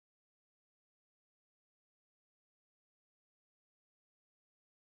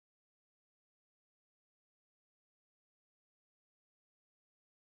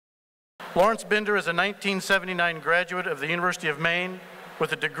Lawrence Binder is a 1979 graduate of the University of Maine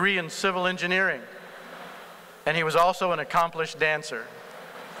with a degree in civil engineering, and he was also an accomplished dancer.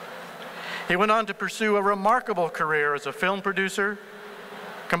 He went on to pursue a remarkable career as a film producer,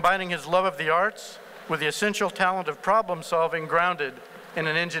 combining his love of the arts with the essential talent of problem solving grounded in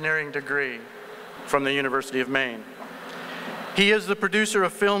an engineering degree from the University of Maine. He is the producer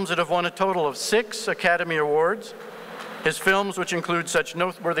of films that have won a total of 6 Academy Awards. His films, which include such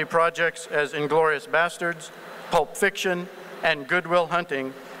noteworthy projects as *Inglourious Basterds*, *Pulp Fiction*, and *Good Will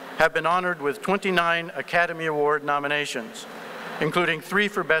Hunting*, have been honored with 29 Academy Award nominations, including 3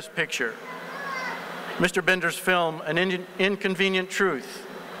 for Best Picture. Mr. Binder's film, *An Inconvenient Truth*,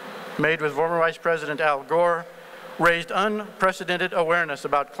 made with former Vice President Al Gore, raised unprecedented awareness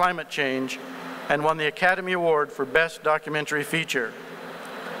about climate change and won the Academy Award for Best Documentary Feature.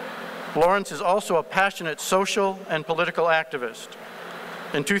 Lawrence is also a passionate social and political activist.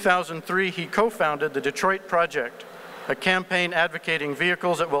 In 2003, he co-founded the Detroit Project, a campaign advocating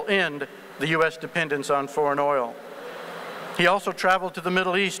vehicles that will end the U.S. dependence on foreign oil. He also traveled to the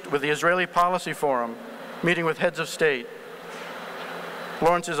Middle East with the Israeli Policy Forum, meeting with heads of state.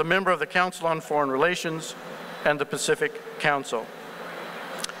 Lawrence is a member of the Council on Foreign Relations and the Pacific Council.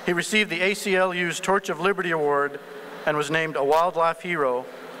 He received the ACLU's Torch of Liberty Award and was named a Wildlife Hero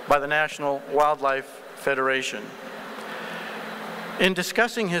by the National Wildlife Federation. In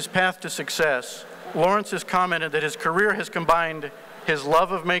discussing his path to success, Lawrence has commented that his career has combined his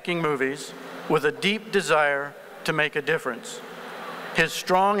love of making movies with a deep desire to make a difference. His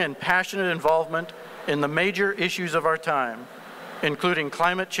strong and passionate involvement in the major issues of our time, including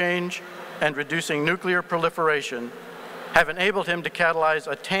climate change and reducing nuclear proliferation, have enabled him to catalyze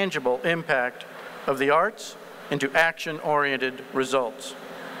a tangible impact of the arts into action-oriented results.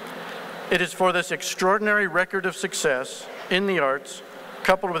 It is for this extraordinary record of success in the arts,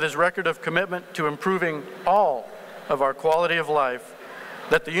 coupled with his record of commitment to improving all of our quality of life,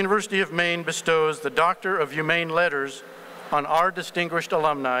 that the University of Maine bestows the Doctor of Humane Letters on our distinguished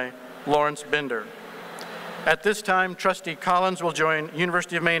alumni, Lawrence Binder. At this time, Trustee Collins will join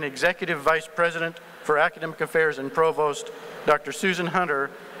University of Maine Executive Vice President for Academic Affairs and Provost, Dr. Susan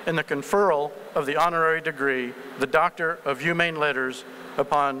Hunter, in the conferral of the honorary degree, the Doctor of Humane Letters,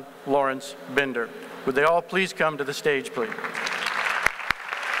 upon Lawrence Binder. Would they all please come to the stage, please?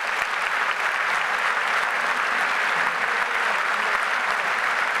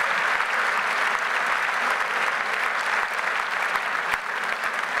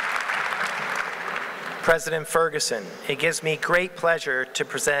 President Ferguson, it gives me great pleasure to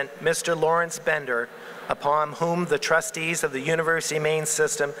present Mr. Lawrence Binder, upon whom the trustees of the University of Maine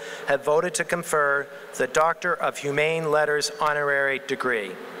system have voted to confer the Doctor of Humane Letters honorary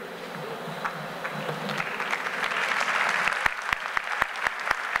degree.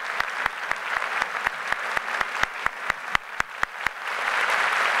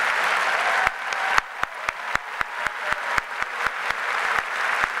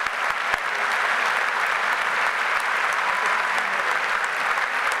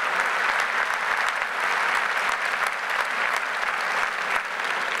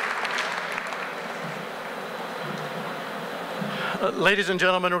 Ladies and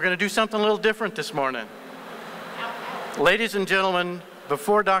gentlemen, we're going to do something a little different this morning. Ladies and gentlemen,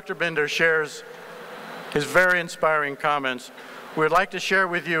 before Dr. Binder shares his very inspiring comments, we would like to share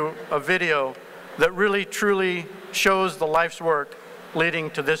with you a video that really, truly shows the life's work leading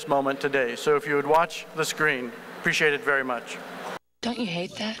to this moment today. So if you would watch the screen, appreciate it very much. Don't you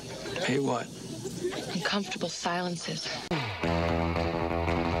hate that? Hate what? Uncomfortable silences.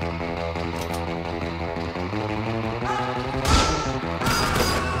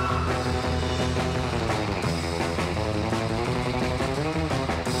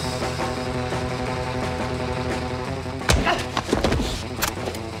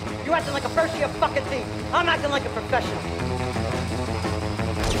 You're acting like a first-year fucking thief. I'm acting like a professional.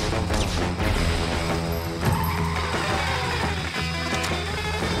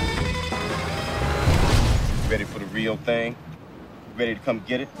 Ready for the real thing? Ready to come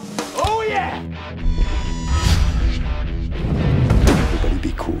get it? Oh, yeah! Everybody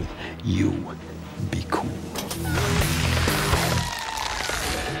be cool. You be cool.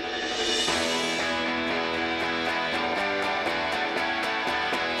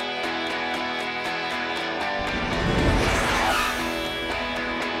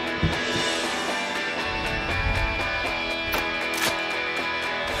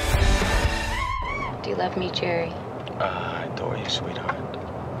 Do you love me, Jerry? I adore you, sweetheart.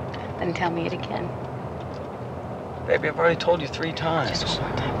 Then tell me it again. Baby, I've already told you 3 times. Just one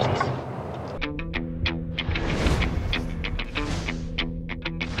more time, please.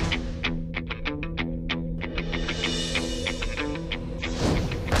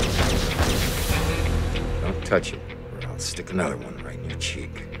 touch it, or I'll stick another one right in your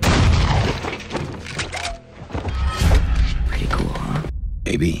cheek. Pretty cool, huh?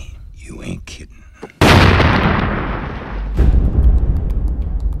 Baby, you ain't kidding. I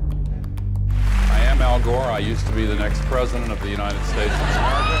am Al Gore. I used to be the next president of the United States of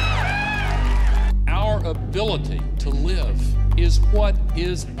America. Our ability to live is what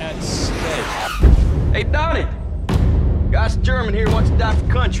is at stake. Hey, Donnie. Gus German here wants to die for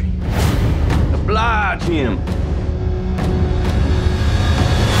country. Oblige him.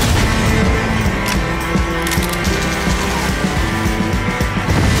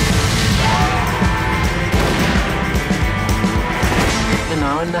 You're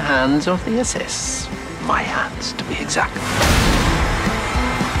now in the hands of the SS. My hands, to be exact.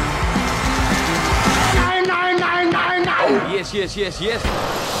 99999! Yes, yes, yes, yes.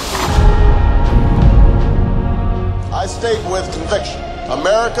 I state with conviction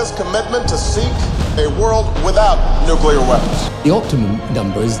America's commitment to seek a world without nuclear weapons. The optimum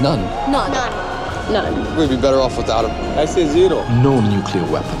number is none. None. None. We'd be better off without them. I say zero. No nuclear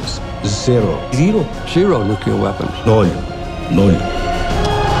weapons. Zero. Zero. Zero nuclear weapons. None. None.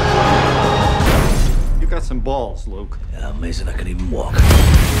 You got some balls, Luke. Yeah, amazing I can even walk.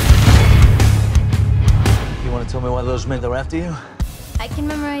 You want to tell me why those men are after you? I can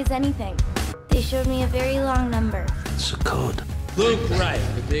memorize anything. They showed me a very long number. It's a code. Luke Wright,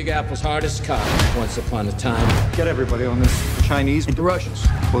 the Big Apple's hardest car. Once upon a time. Get everybody on this. Chinese into Russians.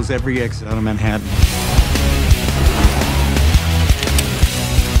 Close every exit out of Manhattan.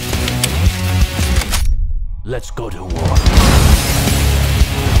 Let's go to war.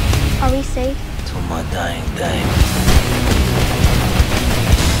 Are we safe? Till my dying day.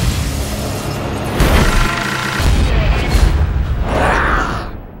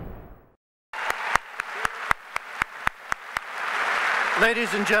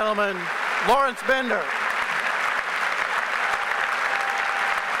 Ladies and gentlemen, Lawrence Bender.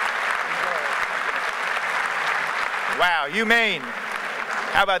 Wow, you Maine.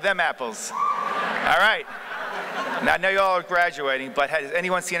 How about them apples? All right. Now, I know you all are graduating, but has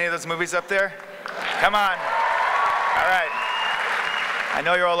anyone seen any of those movies up there? Come on. All right. I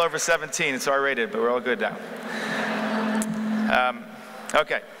know you're all over 17, it's R-rated, but we're all good now.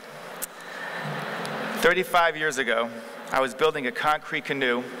 Okay. 35 years ago, I was building a concrete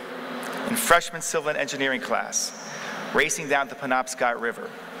canoe in freshman civil engineering class, racing down the Penobscot River.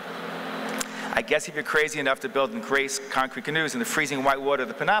 I guess if you're crazy enough to build and race concrete canoes in the freezing white water of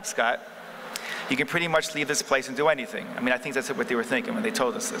the Penobscot, you can pretty much leave this place and do anything. I mean, I think that's what they were thinking when they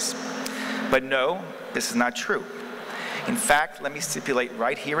told us this. But no, this is not true. In fact, let me stipulate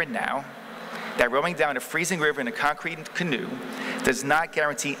right here and now that rowing down a freezing river in a concrete canoe does not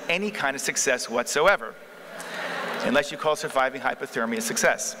guarantee any kind of success whatsoever, unless you call surviving hypothermia a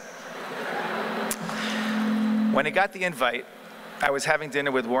success. When I got the invite, I was having dinner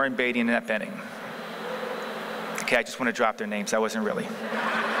with Warren Beatty and Annette Bening. Okay, I just want to drop their names. I don't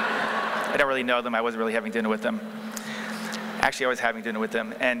really know them. I wasn't really having dinner with them. Actually, I was having dinner with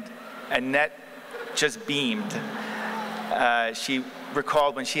them, and Annette just beamed. She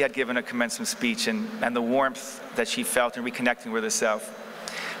recalled when she had given a commencement speech and the warmth that she felt in reconnecting with herself.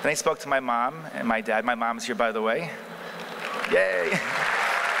 Then I spoke to my mom and my dad. My mom's here, by the way. Yay!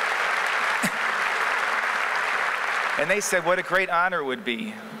 And they said what a great honor it would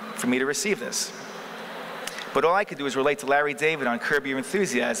be for me to receive this. But all I could do was relate to Larry David on Curb Your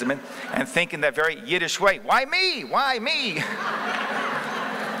Enthusiasm and think in that very Yiddish way, why me? Why me?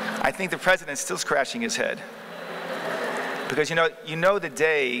 I think the president's still scratching his head. Because you know the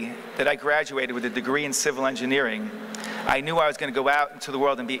day that I graduated with a degree in civil engineering, I knew I was going to go out into the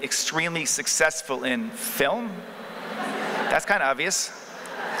world and be extremely successful in film. That's kind of obvious.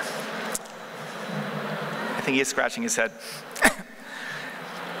 I think he is scratching his head.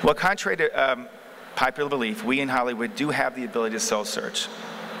 Well, contrary to popular belief, we in Hollywood do have the ability to soul search,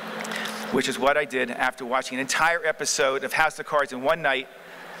 which is what I did after watching an entire episode of House of Cards in one night,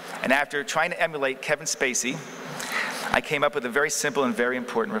 and after trying to emulate Kevin Spacey, I came up with a very simple and very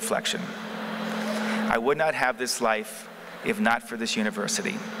important reflection. I would not have this life if not for this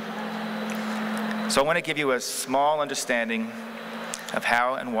university. So I want to give you a small understanding of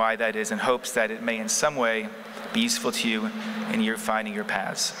how and why that is in hopes that it may in some way be useful to you in your finding your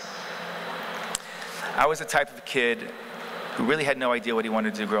paths. I was the type of kid who really had no idea what he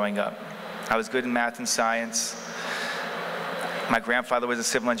wanted to do growing up. I was good in math and science. My grandfather was a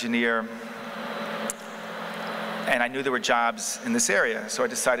civil engineer. And I knew there were jobs in this area, so I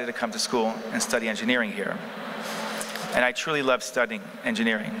decided to come to school and study engineering here. And I truly loved studying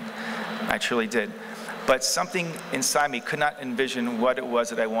engineering. I truly did. But something inside me could not envision what it was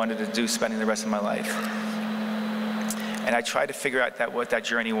that I wanted to do spending the rest of my life. And I tried to figure out what that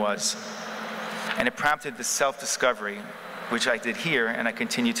journey was. And it prompted the self-discovery, which I did here, and I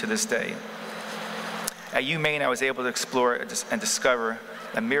continue to this day. At Maine, I was able to explore and discover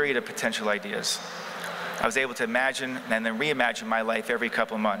a myriad of potential ideas. I was able to imagine and then reimagine my life every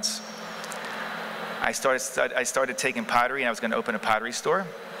couple of months. I started taking pottery, and I was going to open a pottery store.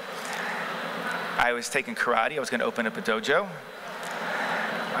 I was taking karate. I was going to open up a dojo.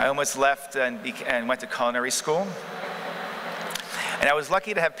 I almost left and went to culinary school. And I was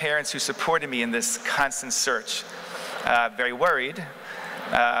lucky to have parents who supported me in this constant search. Very worried,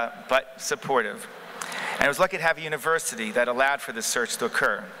 but supportive. And I was lucky to have a university that allowed for this search to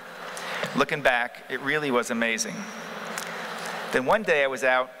occur. Looking back, it really was amazing. Then one day I was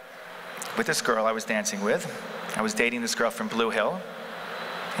out with this girl I was dancing with. I was dating this girl from Blue Hill.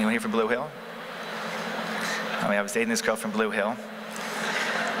 Anyone here from Blue Hill? I was dating this girl from Blue Hill.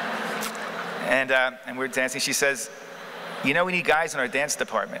 And we were dancing. She says, "You know, we need guys in our dance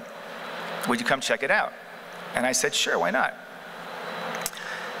department. Would you come check it out?" And I said, "Sure, why not?"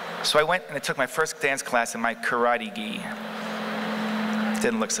 So I went and I took my first dance class in my karate gi.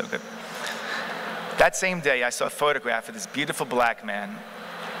 Didn't look so good. That same day, I saw a photograph of this beautiful black man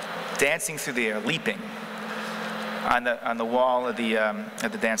dancing through the air, leaping on the wall of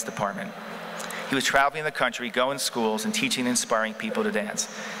the dance department. He was traveling the country, going to schools, and teaching and inspiring people to dance.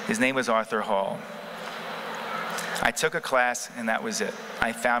 His name was Arthur Hall. I took a class, and that was it.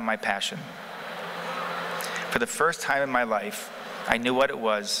 I found my passion. For the first time in my life, I knew what it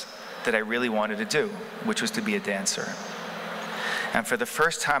was that I really wanted to do, which was to be a dancer. And for the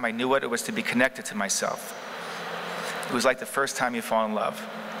first time, I knew what it was to be connected to myself. It was like the first time you fall in love.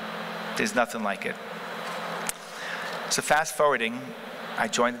 There's nothing like it. So fast forwarding, I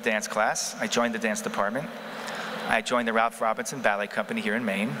joined the dance class. I joined the dance department. I joined the Ralph Robinson Ballet Company here in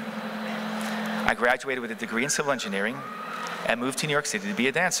Maine. I graduated with a degree in civil engineering and moved to New York City to be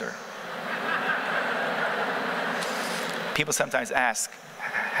a dancer. People sometimes ask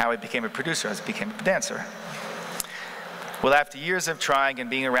how I became a producer as I became a dancer. Well, after years of trying and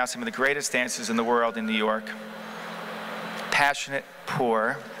being around some of the greatest dancers in the world in New York, passionate,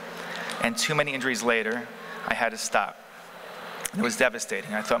 poor, and too many injuries later, I had to stop. It was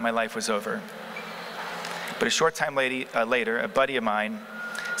devastating. I thought my life was over. But a short time later, a buddy of mine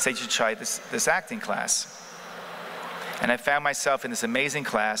said, "You should try this acting class." And I found myself in this amazing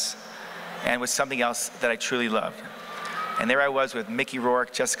class and with something else that I truly loved. And there I was with Mickey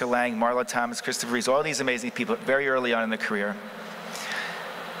Rourke, Jessica Lange, Marlo Thomas, Christopher Reeves, all these amazing people very early on in their career.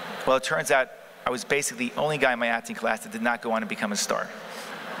 Well, it turns out I was basically the only guy in my acting class that did not go on to become a star.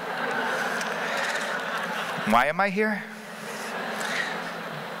 Why am I here?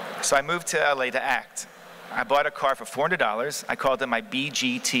 So I moved to LA to act. I bought a car for $400. I called it my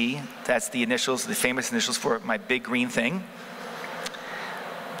BGT. That's the initials, the famous initials for my big green thing.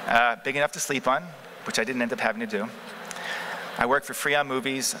 Big enough to sleep on, which I didn't end up having to do. I worked for free on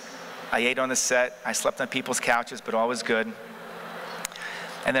movies. I ate on the set. I slept on people's couches, but all was good.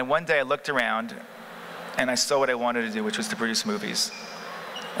 And then one day I looked around and I saw what I wanted to do, which was to produce movies.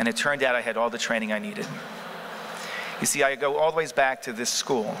 And it turned out I had all the training I needed. You see, I go all the ways back to this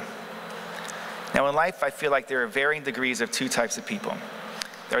school. Now in life, I feel like there are varying degrees of two types of people.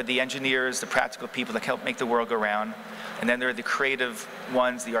 There are the engineers, the practical people that help make the world go round. And then there are the creative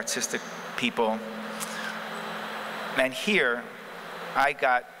ones, the artistic people. And here, I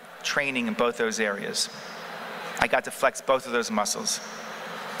got training in both those areas. I got to flex both of those muscles.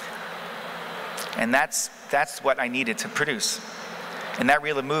 And that's what I needed to produce. And that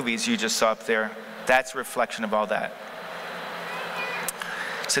reel of movies you just saw up there, that's a reflection of all that.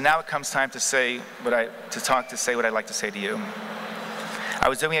 So now it comes time to say what I'd like to say to you. I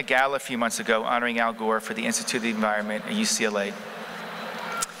was doing a gala a few months ago honoring Al Gore for the Institute of the Environment at UCLA.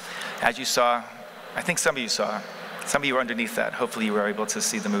 As you saw, I think some of you saw, some of you were underneath that, hopefully you were able to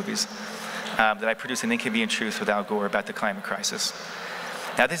see the movies, that I produced An Inconvenient Truth with Al Gore about the climate crisis.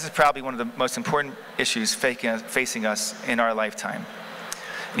 Now this is probably one of the most important issues facing us in our lifetime.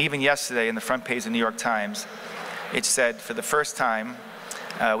 And even yesterday in the front page of the New York Times, it said for the first time,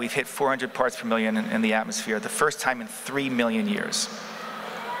 we've hit 400 parts per million in the atmosphere, the first time in 3 million years.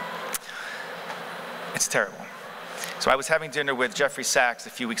 It's terrible. So I was having dinner with Jeffrey Sachs a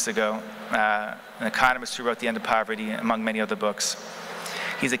few weeks ago, an economist who wrote The End of Poverty, among many other books.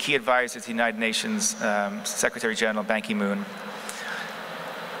 He's a key advisor to the United Nations Secretary General Ban Ki-moon.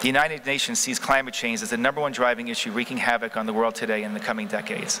 The United Nations sees climate change as the #1 driving issue wreaking havoc on the world today and in the coming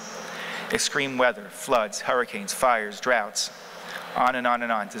decades. Extreme weather, floods, hurricanes, fires, droughts, on and on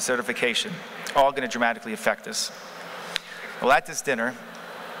and on, desertification, all going to dramatically affect us. Well, at this dinner,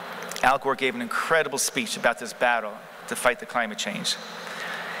 Al Gore gave an incredible speech about this battle to fight the climate change.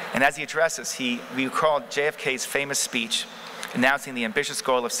 And as he addressed us, we recalled JFK's famous speech announcing the ambitious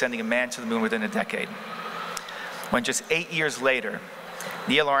goal of sending a man to the moon within a decade. When just 8 years later,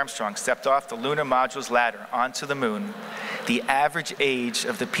 Neil Armstrong stepped off the lunar module's ladder onto the moon, the average age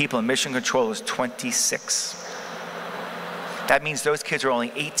of the people in mission control was 26. That means those kids were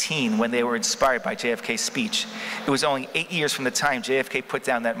only 18 when they were inspired by JFK's speech. It was only 8 years from the time JFK put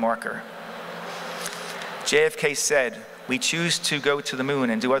down that marker. JFK said, "We choose to go to the moon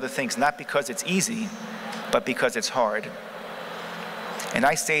and do other things not because it's easy, but because it's hard." And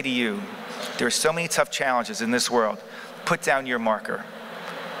I say to you, there are so many tough challenges in this world. Put down your marker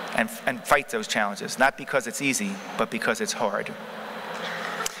and fight those challenges, not because it's easy, but because it's hard.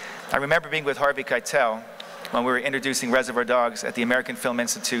 I remember being with Harvey Keitel when we were introducing Reservoir Dogs at the American Film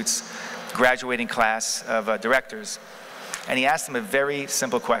Institute's graduating class of directors, and he asked them a very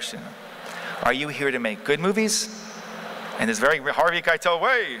simple question. Are you here to make good movies? In this very Harvey Keitel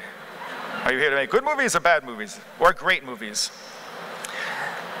way, are you here to make good movies or bad movies? Or great movies?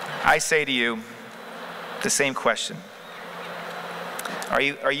 I say to you the same question. Are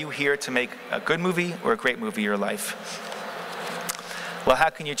you here to make a good movie or a great movie in your life? Well, how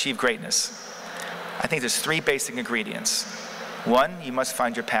can you achieve greatness? I think there's 3 basic ingredients. 1, you must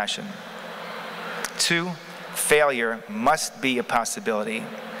find your passion. 2, failure must be a possibility.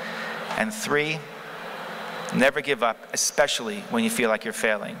 And 3, never give up, especially when you feel like you're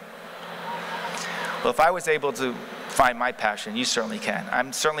failing. Well, if I was able to find my passion, you certainly can.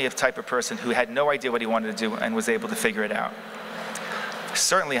 I'm certainly a type of person who had no idea what he wanted to do and was able to figure it out.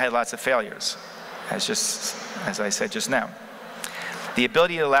 Certainly had lots of failures, as I said just now. The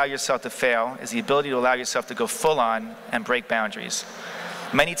ability to allow yourself to fail is the ability to allow yourself to go full on and break boundaries.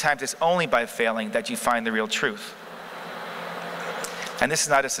 Many times it's only by failing that you find the real truth. And this is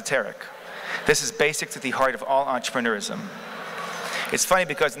not esoteric. This is basic to the heart of all entrepreneurism. It's funny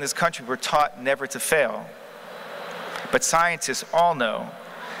because in this country we're taught never to fail. But scientists all know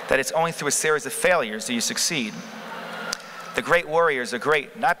that it's only through a series of failures that you succeed. The great warriors are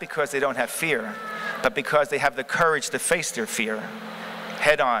great not because they don't have fear, but because they have the courage to face their fear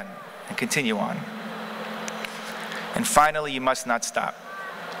head on and continue on. And finally, you must not stop.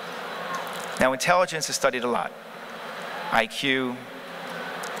 Now, intelligence is studied a lot. IQ,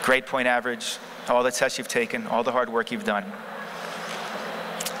 grade point average, all the tests you've taken, all the hard work you've done.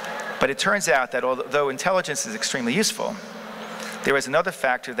 But it turns out that although intelligence is extremely useful, there is another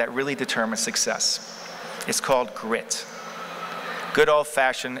factor that really determines success. It's called grit. Good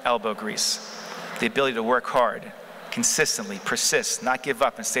old-fashioned elbow grease. The ability to work hard, consistently, persist, not give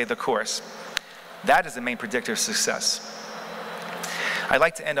up, and stay the course. That is the main predictor of success. I'd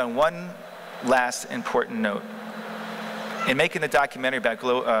like to end on one last important note. In making the documentary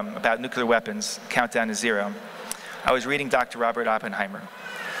about nuclear weapons, Countdown to Zero, I was reading Dr. Robert Oppenheimer,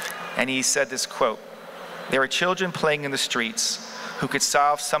 and he said this quote, "There are children playing in the streets who could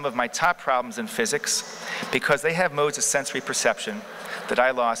solve some of my top problems in physics because they have modes of sensory perception that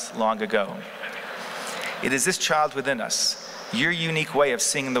I lost long ago. It is this child within us, your unique way of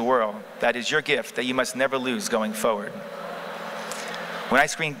seeing the world, that is your gift that you must never lose going forward." When I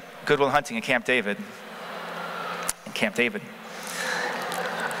screened Good Will Hunting in Camp David, in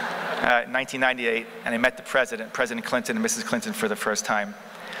 1998, and I met the President Clinton and Mrs. Clinton for the first time,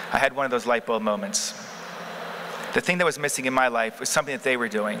 I had one of those light bulb moments. The thing that was missing in my life was something that they were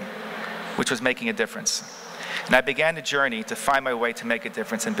doing, which was making a difference. And I began the journey to find my way to make a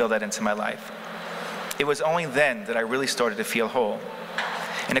difference and build that into my life. It was only then that I really started to feel whole.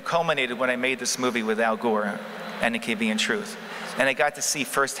 And it culminated when I made this movie with Al Gore, NKV and Truth. And I got to see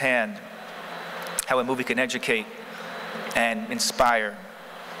firsthand how a movie can educate and inspire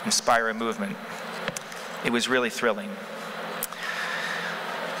a movement. It was really thrilling.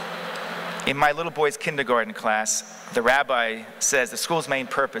 In my little boy's kindergarten class, the rabbi says the school's main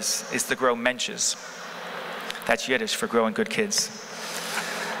purpose is to grow mensches. That's Yiddish for growing good kids.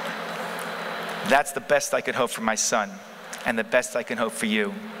 That's the best I could hope for my son, and the best I can hope for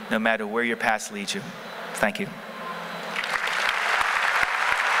you, no matter where your past leads you. Thank you.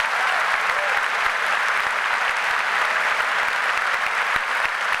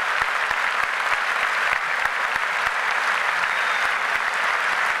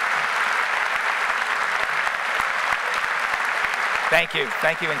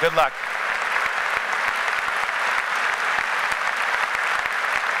 Thank you, and good luck.